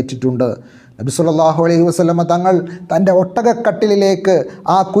മകനേറ്റിട്ടുണ്ട്. നബി സല്ലല്ലാഹു അലൈഹി വസല്ലമ തങ്ങൾ തൻ്റെ ഒട്ടകക്കട്ടിലിലേക്ക്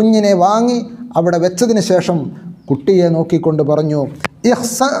ആ കുഞ്ഞിനെ വാങ്ങി അവിടെ വെച്ചതിന് ശേഷം കുട്ടിയെ നോക്കിക്കൊണ്ട് പറഞ്ഞു,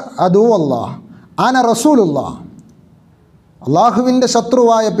 ഇഹ്സ അദുവല്ലാഹ് അന റസൂലുള്ളാഹ്, അള്ളാഹുവിൻ്റെ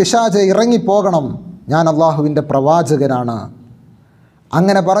ശത്രുവായ പിശാച് ഇറങ്ങിപ്പോകണം, ഞാൻ അള്ളാഹുവിൻ്റെ പ്രവാചകനാണ്.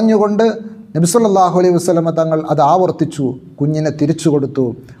 അങ്ങനെ പറഞ്ഞുകൊണ്ട് നബി സല്ലല്ലാഹു അലൈഹി വസല്ലമ തങ്ങൾ അത് ആവർത്തിച്ചു. കുഞ്ഞിനെ തിരിച്ചു കൊടുത്തു.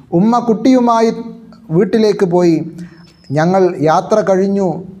 ഉമ്മ കുട്ടിയുമായി വീട്ടിലേക്ക് പോയി. ഞങ്ങൾ യാത്ര കഴിഞ്ഞു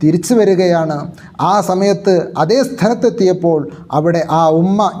തിരിച്ചു വരികയാണ്. ആ സമയത്ത് അതേ സ്ഥലത്തെത്തിയപ്പോൾ അവിടെ ആ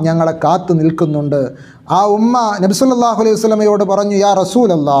ഉമ്മ ഞങ്ങളെ കാത്തു നിൽക്കുന്നുണ്ട്. ആ ഉമ്മ നബി സല്ലല്ലാഹു അലൈഹി വസല്ലമയോട് പറഞ്ഞു, യാ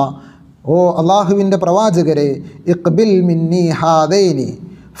റസൂലല്ലാഹ്, ഓ അള്ളാഹുവിൻ്റെ പ്രവാചകരെ, ഇഖ്ബിൽ മിന്നി ഹാദൈനി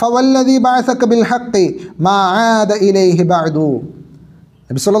ഫവല്ലദി ബഅസക ബിൽ ഹഖ് മാ ആദ ഇലൈഹി ബഅദു.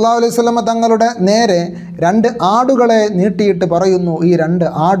 നബി സല്ലല്ലാഹു അലൈഹി വസല്ലമ തങ്ങളുടെ നേരെ 2 ആടുകളെ നീട്ടിയിട്ട് പറയുന്നു, ഈ 2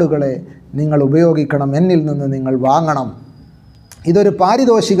 ആടുകളെ നിങ്ങൾ ഉപയോഗിക്കണം, എന്നിൽ നിന്ന് നിങ്ങൾ വാങ്ങണം. ഇതൊരു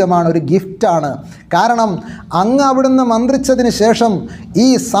പാരിതോഷികമാണ്, ഒരു ഗിഫ്റ്റാണ്. കാരണം അങ്ങ് അവിടുന്ന് മന്ത്രിച്ചതിന് ശേഷം ഈ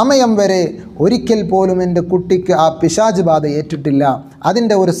സമയം വരെ ഒരിക്കൽ പോലും എൻ്റെ കുട്ടിക്ക് ആ പിശാച് ബാധ ഏറ്റിട്ടില്ല.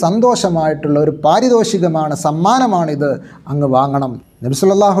 അതിൻ്റെ ഒരു സന്തോഷമായിട്ടുള്ള ഒരു പാരിതോഷികമാണ്, സമ്മാനമാണിത്, അങ്ങ് വാങ്ങണം. നബി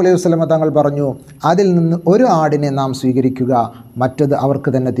സല്ലല്ലാഹു അലൈഹി വസല്ലമ തങ്ങൾ പറഞ്ഞു, അതിൽ നിന്ന് ഒരു ആടിനെ നാം സ്വീകരിക്കുക, മറ്റത് അവർക്ക്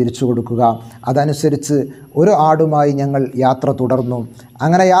തന്നെ തിരിച്ചു കൊടുക്കുക. അതനുസരിച്ച് ഒരു ആടുമായി ഞങ്ങൾ യാത്ര തുടർന്നു.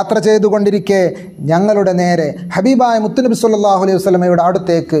 അങ്ങനെ യാത്ര ചെയ്തുകൊണ്ടിരിക്കെ ഞങ്ങളുടെ നേരെ ഹബീബായ മുത്തുനബി സല്ലല്ലാഹു അലൈഹി വസല്ലമയുടെ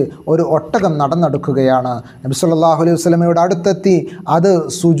അടുത്തേക്ക് ഒരു ഒട്ടകം നടന്നെടുക്കുകയാണ്. നബി സല്ലല്ലാഹു അലൈഹി വസല്ലമയുടെ അടുത്തെത്തി അത്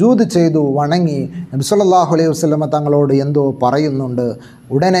സുജൂദ് ചെയ്തു, വണങ്ങി. നബി സല്ലല്ലാഹു അലൈഹി വസല്ലമ തങ്ങളോട് എന്തോ പറയുന്നുണ്ട്.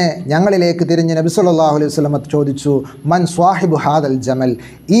 ഉടനെ ഞങ്ങളിലേക്ക് തിരിഞ്ഞ് നബി സല്ലല്ലാഹു അലൈഹി വസല്ലമ ചോദിച്ചു, മൻ സ്വാഹിബു ഹാദൽ ജമൽ,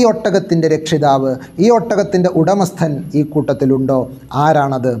 ഈ ഒട്ടകത്തിൻ്റെ രക്ഷിതാവ്, ഈ ഒട്ടകത്തിൻ്റെ ഉടമസ്ഥൻ ഈ കൂട്ടത്തിലുണ്ടോ?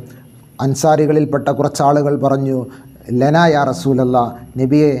 ആരാണത്? അൻസാരികളിൽപ്പെട്ട കുറച്ചാളുകൾ പറഞ്ഞു, ലനാ യാ റസൂലല്ലാ,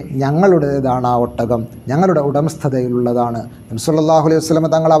 നബിയെ ഞങ്ങളുടേതാണ് ആ ഒട്ടകം, ഞങ്ങളുടെ ഉടമസ്ഥതയിലുള്ളതാണ്. നബി സല്ലല്ലാഹു അലൈഹി വസല്ലമ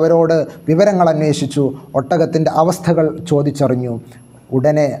തങ്ങൾ അവരോട് വിവരങ്ങൾ അന്വേഷിച്ചു, ഒട്ടകത്തിൻ്റെ അവസ്ഥകൾ ചോദിച്ചറിഞ്ഞു.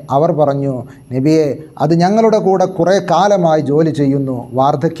 ഉടനെ അവർ പറഞ്ഞു, നബിയെ അത് ഞങ്ങളുടെ കൂടെ കുറേ കാലമായി ജോലി ചെയ്യുന്നു,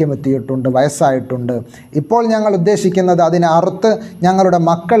 വാർദ്ധക്യമെത്തിയിട്ടുണ്ട്, വയസ്സായിട്ടുണ്ട്. ഇപ്പോൾ ഞങ്ങൾ ഉദ്ദേശിക്കുന്നത് അതിനെ അറുത്ത് ഞങ്ങളുടെ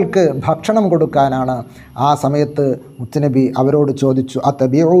മക്കൾക്ക് ഭക്ഷണം കൊടുക്കാനാണ്. ആ സമയത്ത് മുത്തുനബി അവരോട് ചോദിച്ചു,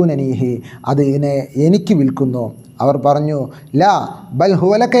 അതബിഊനനീഹി, അത് എനിക്ക് വിൽക്കുന്നു? അവർ പറഞ്ഞു, ലാ ബൽ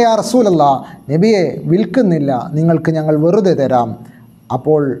ഹുവലക യാ റസൂലല്ലാ, നബിയെ വിൽക്കുന്നില്ല, നിങ്ങൾക്ക് ഞങ്ങൾ വെറുതെ തരാം.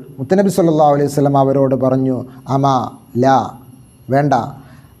 അപ്പോൾ മുത്തുനബി സല്ലല്ലാഹു അലൈഹി വസല്ലം അവരോട് പറഞ്ഞു, അമാ ലാ, വേണ്ട,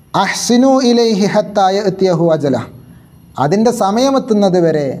 അഹ്സിനു ഇലൈഹി ഹത്താ യഅതിയഹു അജല, അതിൻ്റെ സമയമെത്തുന്നത്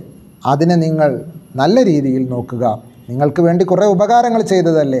വരെ അതിനെ നിങ്ങൾ നല്ല രീതിയിൽ നോക്കുക. നിങ്ങൾക്ക് വേണ്ടി കുറേ ഉപകാരങ്ങൾ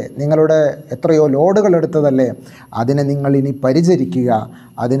ചെയ്തതല്ലേ, നിങ്ങളുടെ എത്രയോ ലോഡുകൾ എടുത്തതല്ലേ, അതിനെ നിങ്ങൾ ഇനി പരിചരിക്കുക,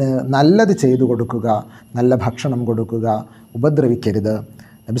 അതിന് നല്ലത് ചെയ്തു കൊടുക്കുക, നല്ല ഭക്ഷണം കൊടുക്കുക, ഉപദ്രവിക്കരുത്.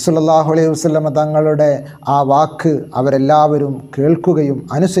 നബി സല്ലല്ലാഹു അലൈഹി വസല്ലമ തങ്ങളുടെ ആ വാക്ക് അവരെല്ലാവരും കേൾക്കുകയും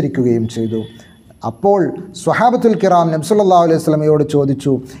അനുസരിക്കുകയും ചെയ്തു. അപ്പോൾ സ്വഹാബത്തുൽ കിറാം നബി സല്ലല്ലാഹു അലൈഹി വസല്ലമയോട്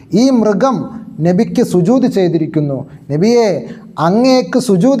ചോദിച്ചു, ഈ മൃഗം നബിക്ക് സുജൂദ് ചെയ്തിരിക്കുന്നു, നബിയെ അങ്ങേക്ക്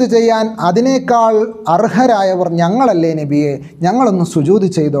സുജൂദ് ചെയ്യാൻ അതിനേക്കാൾ അർഹരായവർ ഞങ്ങളല്ലേ നബിയെ, ഞങ്ങളൊന്ന് സുജൂദ്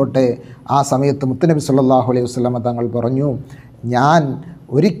ചെയ്തോട്ടെ. ആ സമയത്ത് മുത്തുനബി സല്ലല്ലാഹു അലൈഹി വസല്ലമ തങ്ങൾ പറഞ്ഞു, ഞാൻ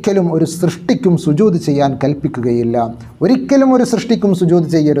ഒരിക്കലും ഒരു സൃഷ്ടിക്കും സുജൂദ് ചെയ്യാൻ കൽപ്പിക്കുകയില്ല, ഒരിക്കലും ഒരു സൃഷ്ടിക്കും സുജൂദ്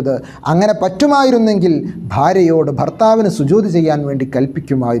ചെയ്യരുത്. അങ്ങനെ പറ്റുമായിരുന്നെങ്കിൽ ഭാര്യയോട് ഭർത്താവിന് സുജൂദ് ചെയ്യാൻ വേണ്ടി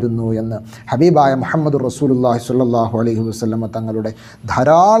കൽപ്പിക്കുമായിരുന്നു എന്ന് ഹബീബായ മുഹമ്മദ് റസൂലുള്ളാഹി സ്വല്ലല്ലാഹു അലൈഹി വസല്ലമ തങ്ങളുടെ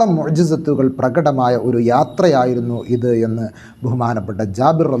ധാരാളം മുഅ്ജിസത്തുകൾ പ്രകടമായ ഒരു യാത്രയായിരുന്നു ഇത് എന്ന് ബഹുമാനപ്പെട്ട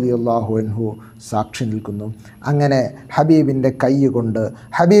ജാബിർ റളിയല്ലാഹു അൻഹു സാക്ഷി നിൽക്കുന്നു. അങ്ങനെ ഹബീബിൻ്റെ കൈ കൊണ്ട്,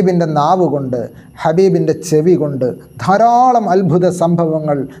 ഹബീബിൻ്റെ നാവ് കൊണ്ട്, ഹബീബിൻ്റെ ചെവി കൊണ്ട് ധാരാളം അത്ഭുത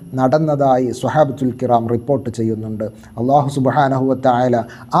സംഭവങ്ങൾ നടന്നതായി സ്വഹാബത്തുൽ കിറാം റിപ്പോർട്ട് ചെയ്യുന്നുണ്ട്. അല്ലാഹു സുബ്ഹാനഹു വ തആല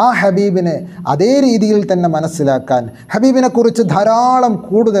ആ ഹബീബിനെ അതേ രീതിയിൽ തന്നെ മനസ്സിലാക്കാൻ, ഹബീബിനെക്കുറിച്ച് ധാരാളം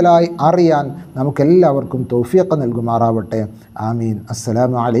കൂടുതലായി അറിയാൻ നമുക്കെല്ലാവർക്കും തൗഫീഖ് നൽകുമാറാവട്ടെ. ആമീൻ.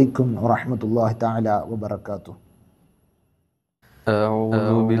 അസ്സലാമു അലൈക്കും വറഹ്മത്തുള്ളാഹി തആല വബറകാതുഹു. أعوذ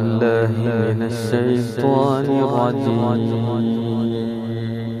بالله من الشيطان الرجيم.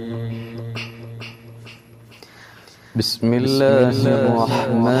 بسم الله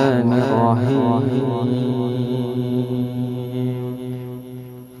الرحمن الرحيم.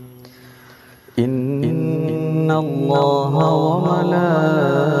 إن الله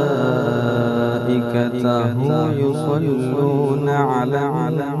وملائكته يصلون على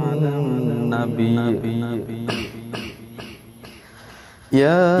النبي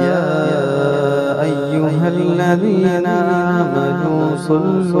يا أيها الذين آمنوا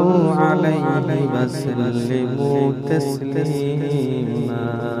صلوا عليه وسلموا تسليما.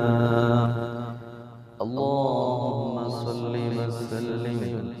 اللهم صل وسلم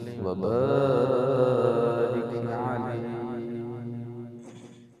وبارك عليه.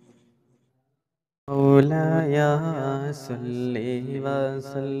 مولاي صل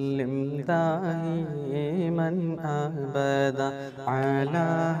وسلم دائما أبدا على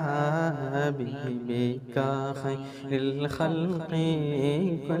حبيبك خير الخلق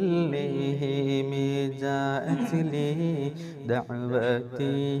كلهم. جاءت لي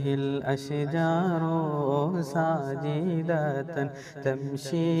دعوته الأشجار ساجدة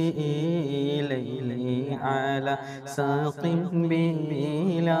تمشي إليه على ساق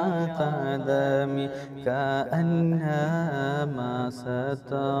بلا قدم كأنما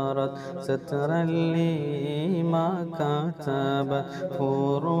سترت سترا لما كتبت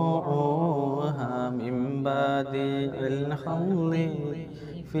فروعها من بديع الخلق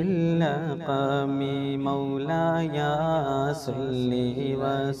في اللقم. مولاي صل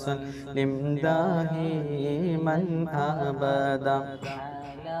وسلم دائما أبدا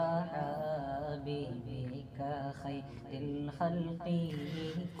على حبيبك خير الخلق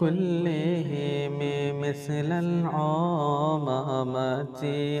كلهم مثل العمامة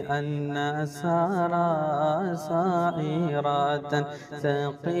أن سارى سائرة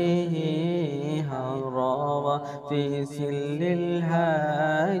تقيها الروى في سل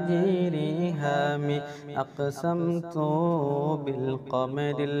الهاجر هامي أقسمت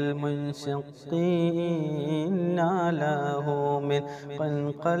بالقمر المنشق إن له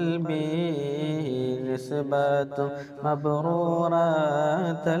من قلبي نسبة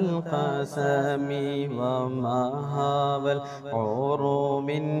مبرورة القسم وما هاب العور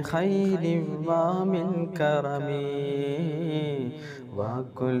من خير ومن كرم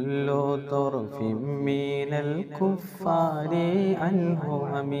وكل طرف من الكفار عنه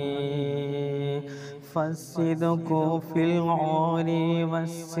همي فالصدق في العور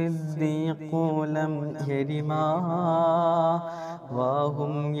والصديق لم يرما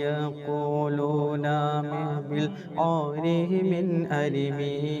وهم يقولون بالعور من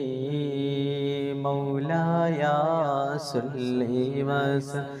أرمي مولاي صل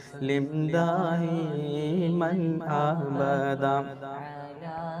وسلم دائما أبدا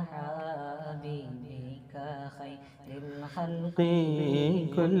على حبيبك خير الخلق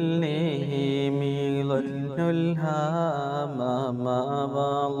كلهم ظن الهمام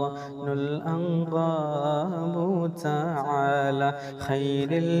وظن الأنقاب تعالى خير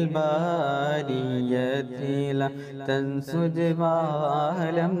البارية لا تنسج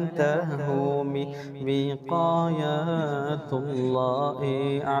ولم تهوم وقاية الله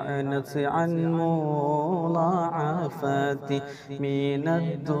أعنت عن مضاعفات من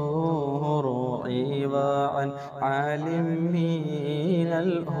الدروع وعن عالم من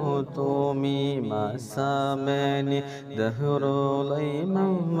الهتوم ما سامني دهر ضيما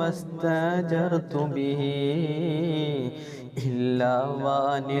ما استجرت به إلا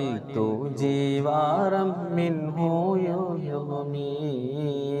ونلت جوارا منه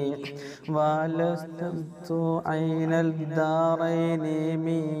يغمي ولستمت عين الدارين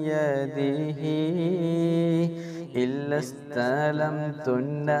من يده إلا استلمت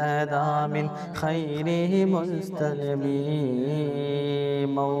الندى من خيره مستلمي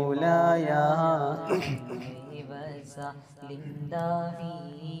مولاي وسلم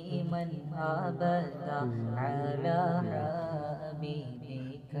دائما أبدا على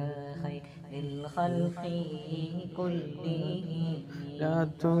حبيبك خير الخلق كلهم لا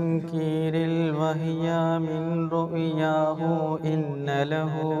تنكر الوهي من رؤياه إن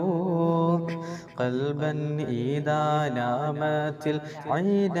له قلبا إذا نامت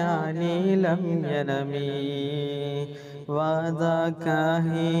العيدان لم ينمي وذاك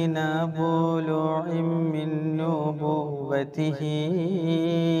حين بلوع من نبوته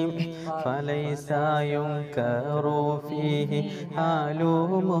فليس ينكر فيه حال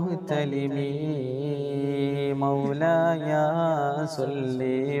مهتلم مولاي صل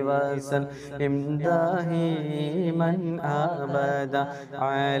وسلم دائما أبدا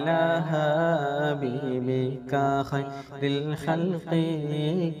على حبيبك خير الخلق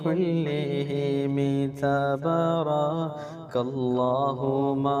كلهم تبارك الله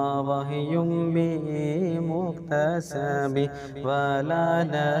ما وهي بمكتسب ولا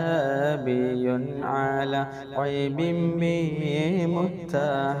نبي على عيب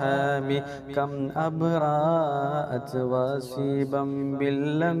بمتهم كم أبرأت وصيبا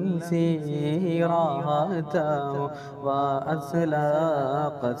باللمس راهته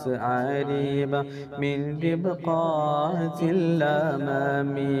وأسلاقت عريبا من ربقات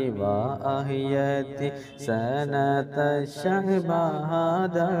الأمام وأهيت سنة الشعب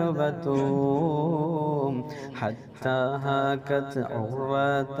دعوتهم حتى هاكت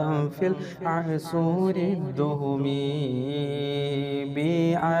عروة في العسور الدهم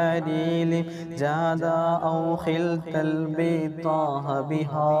بعديل جادا أو خلت البطاه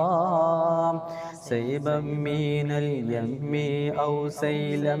بها سيبا من اليم أو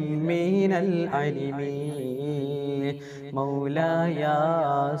سيلا من العلم مولاي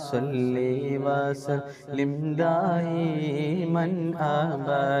صل وسلم دائما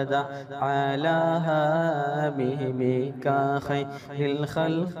أبدا على حبيبك خير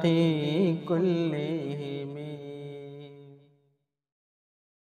الخلق كلهم.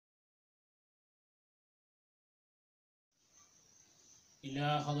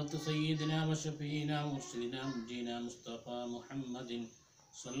 إلى حضرة سيدنا وشفينا ومرسلنا مجينا مصطفى محمد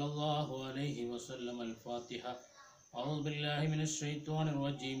صلى الله عليه وسلم الفاتحة. أعوذ بالله من الشيطان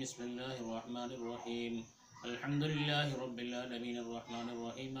الرجيم. بسم الله الرحمن الرحيم. الحمد لله رب العالمين الرحمن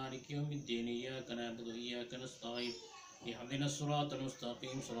الرحيم مالك يوم الدين إياك نعبد وإياك نستعين اهدنا الصراط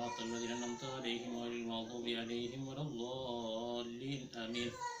المستقيم صراط الذين أنعمت عليهم غير المغضوب عليهم ولا الضالين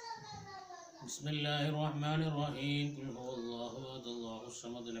آمين. بسم الله الرحمن الرحيم قل هو الله أحد الله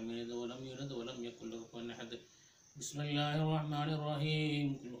الصمد لم يلد ولم يولد ولم يكن له كفوا أحد بسم الله الرحمن الرحيم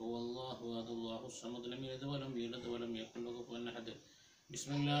قل هو الله أحد الله الصمد لم يلد ولم يولد ولم يكن له كفوا أحد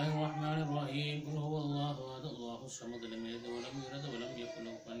بسم الله الرحمن الرحيم قل هو الله أحد الله الصمد لم يلد ولم يولد ولم يكن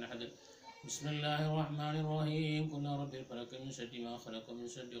له كفوا أحد بسم الله الرحمن الرحيم قل رب الفلق من شر ما خلق من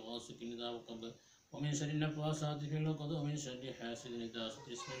شر غاسق إذا وقب ومن شر النفاثات في العقد ومن شر حاسد إذا حسد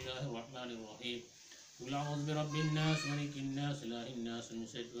بسم الله الرحمن الرحيم قل أعوذ برب الناس ملك الناس إله الناس من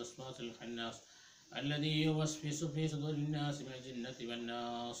شر الوسواس الخناس الذي يوسوس في صدور الناس من الجنة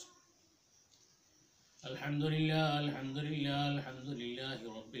والناس الحمد لله الحمد لله الحمد لله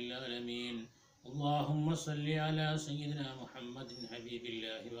رب العالمين اللهم صل على سيدنا محمد حبيب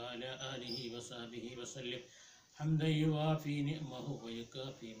الله وعلى آله وصحبه وسلم حمدا يوافي نعمه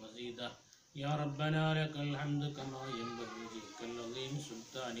ويكافي مزيده يا ربنا لك الحمد كما ينبغي لوجهك العظيم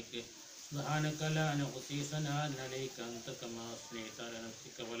سلطانك سبحانك لا نحصي ثناء عليك أنت كما أثنيت على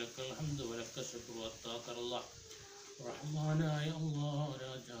نفسك ولك الحمد ولك الشكر والتاكر الله റഹ്മാനായ അല്ലാഹ്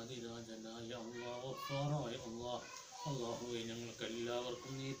രാജാതി രാജനായ അല്ലാഹ് ഗഫാറായ അല്ലാഹ് അല്ലാഹുവേ ഞങ്ങൾക്ക്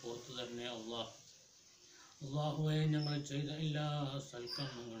എല്ലാവർക്കും നീ പുറത്തു തരണേ അല്ലാഹ് അല്ലാഹുവേ ഞങ്ങൾ ചെയ്ത എല്ലാ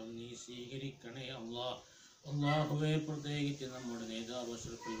സൽക്കർമ്മങ്ങളും നീ സ്വീകരിക്കണേ അല്ലാഹ് അല്ലാഹുവേ പ്രത്യേകിച്ച് നമ്മുടെ നേതാവ്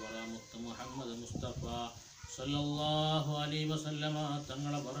അഷ്റഫുൽ വറാ മുത്ത് മുഹമ്മദ് മുസ്തഫ സല്ലല്ലാഹു അലൈഹി വസല്ലമ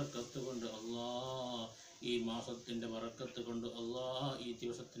തങ്ങളെ ബറക്കത്ത് കൊണ്ട് അല്ലാഹ് ഈ മാസത്തിൻ്റെ ബറക്കത്ത് കൊണ്ട് അല്ലാഹ് ഈ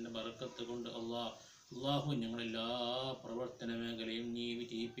ദിവസത്തിൻ്റെ ബറക്കത്ത് കൊണ്ട് അല്ലാഹ് അള്ളാഹു ഞങ്ങളെല്ലാ പ്രവർത്തന മേഖലയും നീ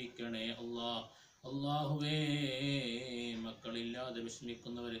വിജയിപ്പിക്കണേ അല്ലാഹ് അള്ളാഹുവേ മക്കളില്ലാതെ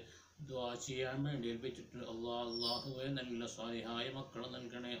വിഷമിക്കുന്നവർ ദുആ ചെയ്യാൻ വേണ്ടി ഏൽപ്പിച്ചിട്ടുണ്ട് അള്ളാഹുവേ നല്ല സാലിഹായ മക്കൾ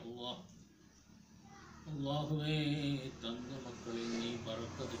നൽകണേ അള്ളാഹുവേ തന്ന മക്കളിൽ നീ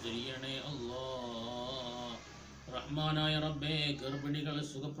ബറക്കത്ത് ചെയ്യണേ അല്ലാഹ് റഹ്മാനായ റബ്ബേ ഗർഭിണികൾ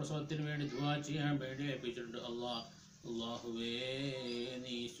സുഖപ്രസവത്തിന് വേണ്ടി ദുആ ചെയ്യാൻ വേണ്ടി ഏൽപ്പിച്ചിട്ടുണ്ട് അള്ളാഹുവേ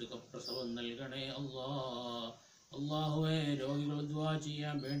നീ സുഖപ്രസവം നൽകണേ അള്ളാഹുവേ രോഗികൾ ദുആ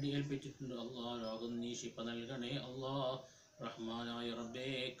ചെയ്യാൻ വേണ്ടി ഏൽപ്പിച്ചിട്ടുണ്ട് രോഗം നീ ശിഫ നൽകണേ റഹ്മാനായ റബ്ബേ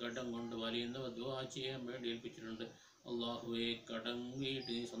കടം കൊണ്ട് വലിയുന്നവർ ദുആ ചെയ്യാൻ വേണ്ടി ഏൽപ്പിച്ചിട്ടുണ്ട് അള്ളാഹുവേ കടം വീട്ട്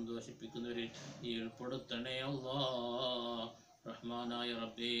നീ സന്തോഷിപ്പിക്കുന്നവരിൽ നീ ഏർപ്പെടുത്തണേ റഹ്മാനായ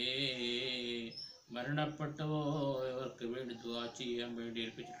റബ്ബേ മരണപ്പെട്ടവോ ഇവർക്ക് വേണ്ടി ദുആ ചെയ്യാൻ വേണ്ടി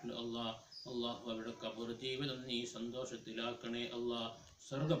ഏൽപ്പിച്ചിട്ടുണ്ട് അള്ളാഹു അവരുടെ ഖബർ ജീവിതം നീ സന്തോഷത്തിലാക്കണേ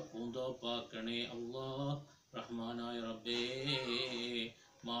സ്വർഗ പൂന്തോപ്പാക്കണേ റഹ്മാനായ റബ്ബേ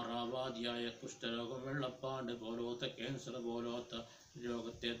മാറാവാദിയായ കുഷ്ഠരോഗം വെള്ളപ്പാണ്ട് പോലോത്ത ക്യാൻസർ പോലോത്ത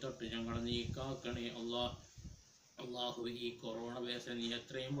രോഗത്തെ തൊട്ട് ഞങ്ങളെ നീ കാക്കണേ അള്ളാഹു ഈ കൊറോണ വൈറസ് നീ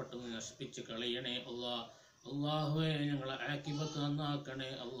എത്രയും പെട്ടെന്ന് നശിപ്പിച്ച് കളയണേ അള്ളാഹുവെ ഞങ്ങളെ ആക്കിബത്ത് നന്നാക്കണേ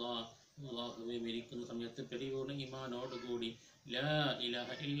അള്ളാഹുവെ മരിക്കുന്ന സമയത്ത് പരിപൂർണ്ണ ഈമാനോടുകൂടി ലാ ഇലാഹ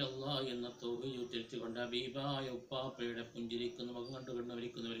ഇല്ലല്ലാഹ് എന്ന തൗഹീദ് ഉച്ചരിച്ചുകൊണ്ട് ഹബീബായ ഉപ്പാപ്പയുടെ പുഞ്ചിരിക്കുന്ന മുഖം കണ്ടുകൊണ്ട്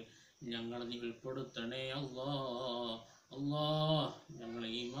മരിക്കുന്നവർ ഞങ്ങളെ നീ ഉൾപ്പെടുത്തണേ ഞങ്ങളെ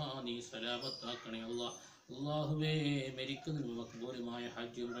ഈമാൻ നീ സലാമത്താക്കണേ അള്ളാഹുവേ മരിക്കുന്നതിന് മക്ബൂലുമായ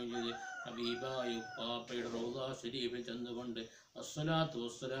ഹജ്ജ് ചെയ്ത് ഹബീബായ ഉപ്പാപ്പയുടെ റൗളാ ശരീഫിൽ ചെന്നുകൊണ്ട് അസ്സലാത്തു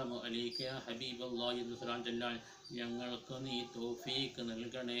വസ്സലാമു അലൈക യാ ഹബീബല്ലാഹ് എന്ന് സലാം ചൊല്ലാൻ ഞങ്ങൾക്ക് നീ തൗഫീഖ്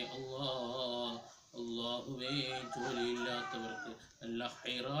നൽകണേ അള്ളാഹുവേ ജോലിയില്ലാത്തവർക്ക് നല്ല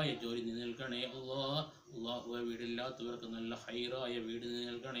ഹൈറായ ജോലി നീ നൽകണേ അള്ളാഹുവെ വീടില്ലാത്തവർക്ക് നല്ല ഹൈറായ വീട് നീ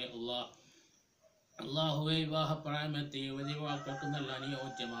നൽകണേ അള്ളാഹുവെ വിവാഹപ്രായമെത്തി യുവതിവാക്കൾക്ക് നല്ല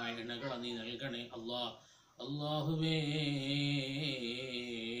അനുയോജ്യമായ ഇണകളെ നീ നൽകണേ അള്ളാഹുവേ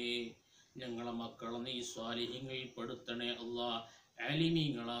ഞങ്ങളെ മക്കളെ നീ സ്വാലിഹ്യങ്ങളിൽ പെടുത്തണേ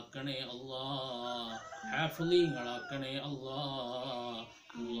ആലിമീങ്ങളാക്കണേ ഹാഫിളീങ്ങളാക്കണേ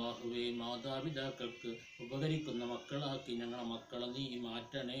അള്ളാഹുവേ മാതാപിതാക്കൾക്ക് ഉപകരിക്കുന്ന മക്കളാക്കി ഞങ്ങളെ മക്കളെ നീ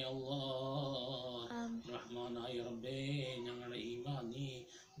മാറ്റണേ റഹ്മാനായ റബ്ബേ ഞങ്ങളെ ഈമാൻ നീ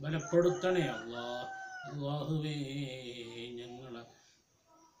ബലപ്പെടുത്തണേ അള്ളാഹുവേ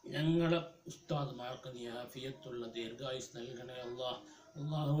ഞങ്ങളെ ഉസ്താദ്മാർക്ക് നീ ആഫിയത്തുള്ള ദീർഘായുസ് നൽകണേ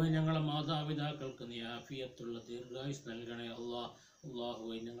അള്ളാഹുവെ ഞങ്ങളെ മാതാപിതാക്കൾക്ക് നീ ആഫിയത്തുള്ള ദീർഘായുസ് നൽകണേ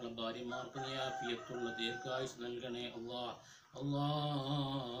അള്ളാഹുവെ ഞങ്ങളെ ഭാര്യമാർക്ക് നീ ആഫിയത്തുള്ള ദീർഘായുസ് നൽകണേ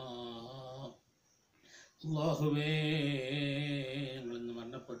അള്ളാഹുവേ ഞങ്ങളിന്ന്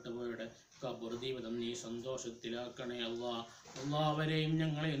മരണപ്പെട്ടവരുടെ ഖബർ ജീവിതം നീ സന്തോഷത്തിലാക്കണേ അള്ളാഹുവരെയും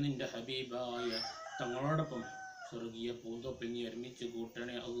ഞങ്ങളെയും നിന്റെ ഹബീബായ തങ്ങളോടൊപ്പം സ്വർഗീയ പൂന്തോപ്പിൽ നീ ഒരുമിച്ച്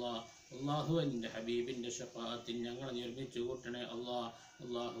കൂട്ടണേ അല്ലാ. അള്ളാഹുവേ നിന്റെ ഹബീബിൻ്റെ ഷഫാഅത്തിൽ ഞങ്ങളെ നീ ഒരുമിച്ച് കൂട്ടണേ അല്ലാ.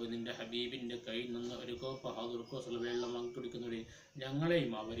 അള്ളാഹു നിന്റെ ഹബീബിൻ്റെ കയ്യിൽ നിന്ന് ഒരു കോപ്പ ഹദുർക്കോസുള്ള വെള്ളം കുടിക്കുന്നവരിൽ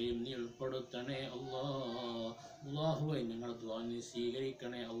ഞങ്ങളെയും അവരെയും നീ ഉൾപ്പെടുത്തണേ അല്ലാ. അള്ളാഹുവേ ഞങ്ങളെ ദുആ നീ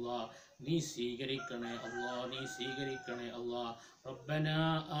സ്വീകരിക്കണേ അല്ലാ. നീ സ്വീകരിക്കണേ അല്ലാ. നീ സ്വീകരിക്കണേ അല്ലാ. ربنا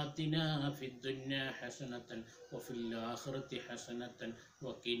آتنا في الدنيا حسنة وفي الآخرة حسنة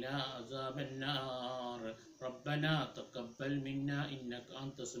وقنا عذاب النار. ربنا تقبل منا إنك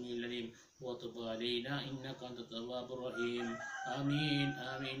أنت السميع العليم وتب علينا إنك أنت التواب الرحيم. آمين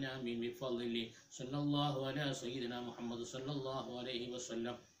آمين آمين بفضل صلى الله على سيدنا محمد صلى الله عليه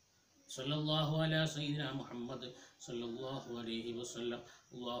وسلم. صلى الله على سيدنا محمد صلى الله عليه وسلم.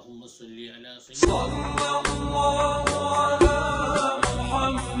 اللهم صل على سيدنا